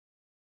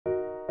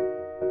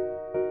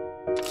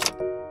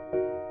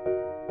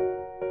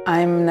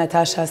I'm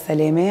Natasha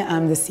Saleme.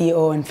 I'm the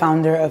CEO and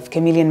founder of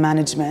Chameleon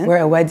Management. We're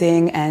a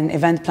wedding and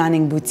event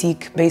planning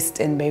boutique based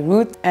in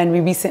Beirut, and we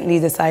recently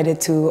decided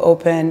to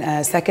open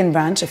a second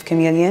branch of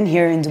Chameleon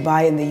here in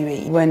Dubai in the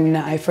UAE. When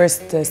I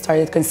first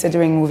started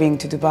considering moving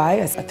to Dubai,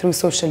 through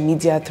social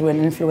media, through an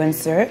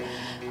influencer,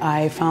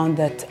 I found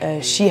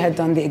that she had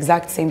done the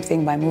exact same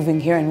thing by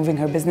moving here and moving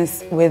her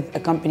business with a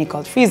company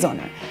called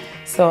FREEZONER.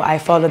 So I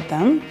followed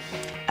them,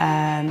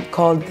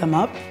 called them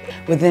up.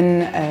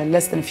 Within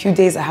less than a few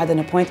days, I had an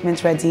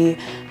appointment ready.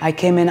 I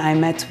came in, I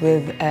met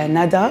with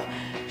Nada.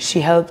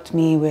 She helped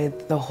me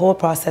with the whole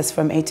process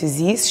from A to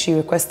Z. She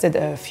requested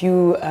a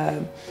few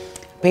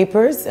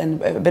papers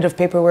and a bit of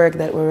paperwork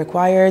that were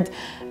required,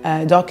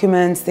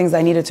 documents, things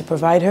I needed to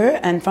provide her,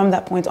 and from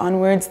that point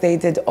onwards they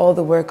did all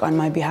the work on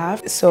my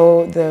behalf.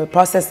 So the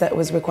process that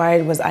was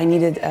required was I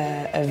needed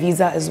a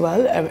visa as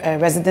well, a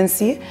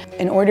residency,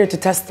 in order to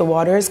test the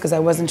waters, because I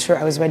wasn't sure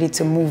I was ready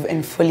to move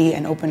in fully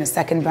and open a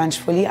second branch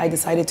fully. I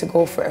decided to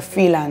go for a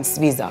freelance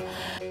visa.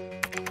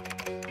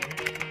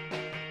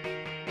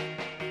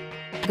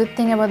 Good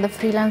thing about the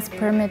freelance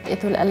permit,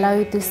 it will allow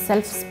you to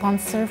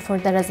self-sponsor for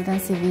the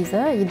residency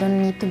visa. You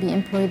don't need to be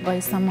employed by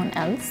someone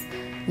else.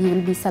 You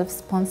will be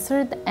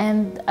self-sponsored,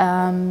 and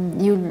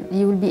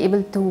you will be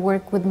able to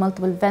work with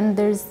multiple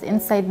vendors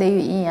inside the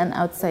UAE and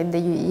outside the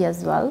UAE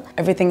as well.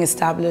 Everything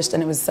established,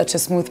 and it was such a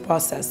smooth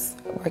process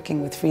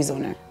working with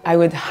FREEZONER. I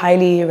would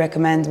highly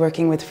recommend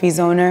working with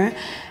FREEZONER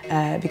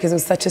because it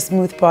was such a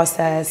smooth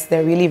process.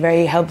 They're really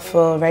very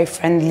helpful, very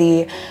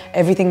friendly.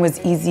 Everything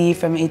was easy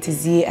from A to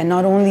Z, and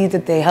not only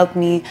did they help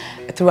me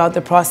throughout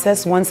the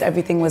process, once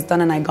everything was done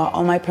and I got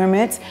all my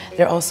permits,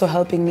 they're also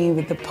helping me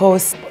with the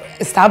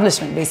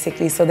post-establishment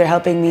basically. So they're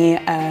helping me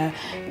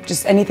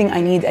just anything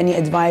I need, any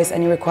advice,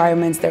 any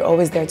requirements, they're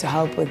always there to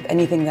help with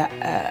anything that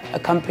a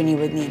company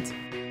would need.